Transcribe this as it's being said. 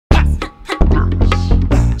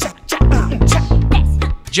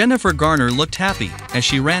Jennifer Garner looked happy as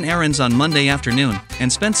she ran errands on Monday afternoon and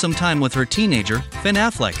spent some time with her teenager, Finn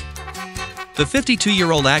Affleck. The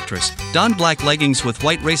 52-year-old actress donned black leggings with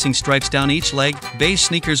white racing stripes down each leg, beige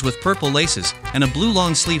sneakers with purple laces, and a blue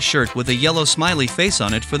long-sleeve shirt with a yellow smiley face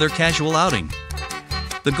on it for their casual outing.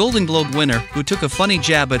 The Golden Globe winner, who took a funny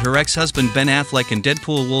jab at her ex-husband Ben Affleck in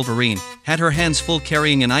Deadpool Wolverine, had her hands full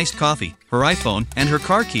carrying an iced coffee, her iPhone, and her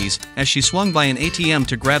car keys as she swung by an ATM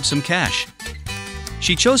to grab some cash.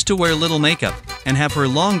 She chose to wear little makeup and have her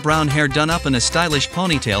long brown hair done up in a stylish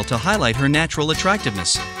ponytail to highlight her natural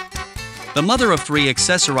attractiveness. The mother of three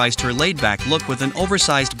accessorized her laid-back look with an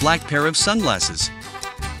oversized black pair of sunglasses.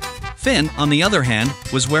 Finn, on the other hand,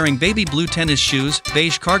 was wearing baby blue tennis shoes,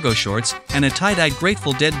 beige cargo shorts, and a tie-dyed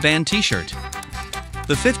Grateful Dead band t-shirt.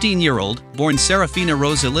 The 15-year-old, born Serafina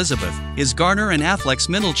Rose Elizabeth, is Garner and Affleck's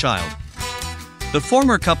middle child. The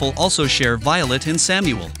former couple also share Violet and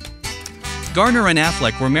Samuel. Garner and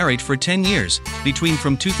Affleck were married for 10 years, between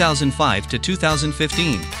from 2005 to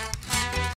 2015.